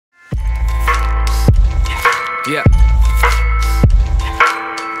Yeah.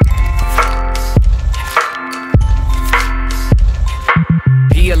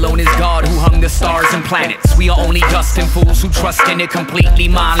 He alone is God who hung the stars and planets. We are only dust and fools who trust in it completely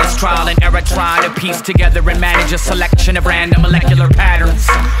mindless. Trial and error try to piece together and manage a selection of random molecular patterns.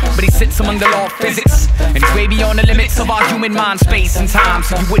 But he sits among the law of physics, and he's way beyond the limits of our human mind, space and time.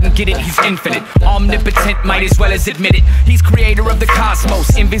 So you wouldn't get it, he's infinite, omnipotent, might as well as admit it. He's creator of the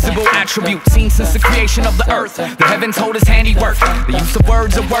cosmos, invisible attribute seen since the creation of the earth. The heavens hold his handiwork. The use of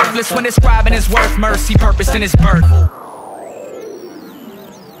words are worthless when describing his worth. Mercy purposed in his birth.